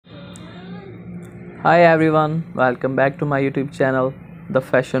Hi everyone, welcome back to my YouTube channel, The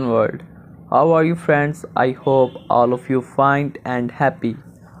Fashion World. How are you friends? I hope all of you fine and happy.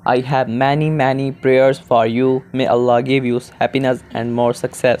 I have many prayers for you. May Allah give you happiness and more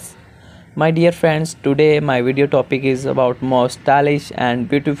success. My dear friends, today my video topic is about more stylish and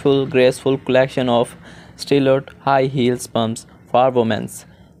beautiful graceful collection of stiletto high heels pumps for women.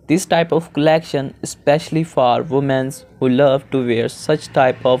 This type of collection, especially for women who love to wear such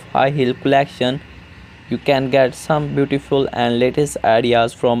type of high heel collection, you can get some beautiful and latest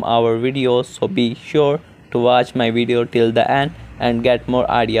ideas from our videos, so be sure to watch my video till the end and get more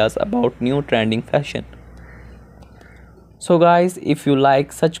ideas about new trending fashion. So guys, if you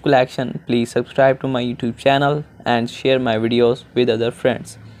like such collection, please subscribe to my YouTube channel and share my videos with other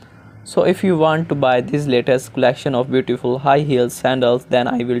friends. So if you want to buy this latest collection of beautiful high heels sandals, then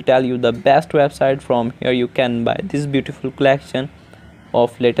I will tell you the best website. From here you can buy this beautiful collection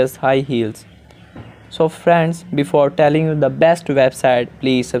of latest high heels. So friends, before telling you the best website,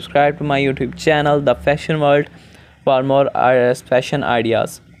 please subscribe to my YouTube channel, The Fashion World, for more fashion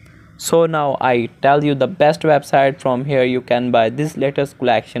ideas. So now I tell you the best website. From here you can buy this latest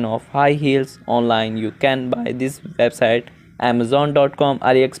collection of high heels online. You can buy this website amazon.com,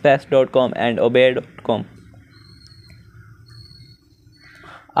 aliexpress.com and obey.com.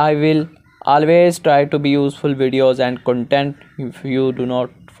 I will always try to be useful videos and content. If you do not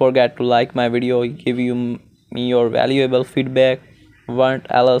forget to like my video, give me your valuable feedback, what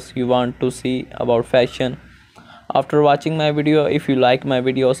else you want to see about fashion after watching my video. If you like my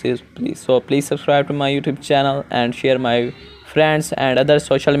videos, please subscribe to my YouTube channel and share my friends and other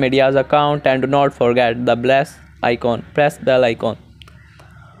social medias account, and do not forget the press bell icon.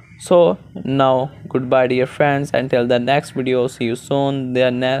 So now goodbye dear friends, until the next video, see you soon.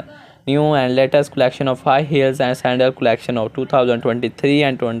 The new and latest collection of high heels and sandal collection of 2023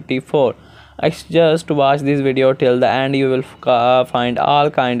 and 24. Just watch this video till the end, you will find all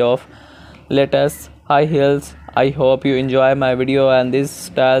kind of latest high heels. I hope you enjoy my video and these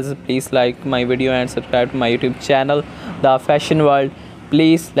styles. Please like my video and subscribe to my YouTube channel, The Fashion World.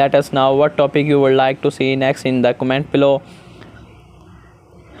 Please let us know what topic you would like to see next in the comment below.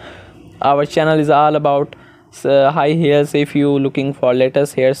 Our channel is all about high heels. If you looking for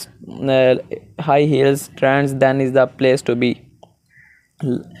latest high heels trends, then is the place to be.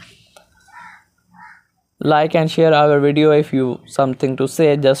 Like and share our video. If you something to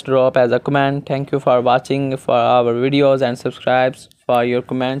say, just drop as a comment. Thank you for watching for our videos and subscribe for your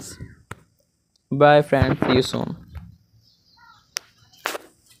comments. Bye friends, see you soon.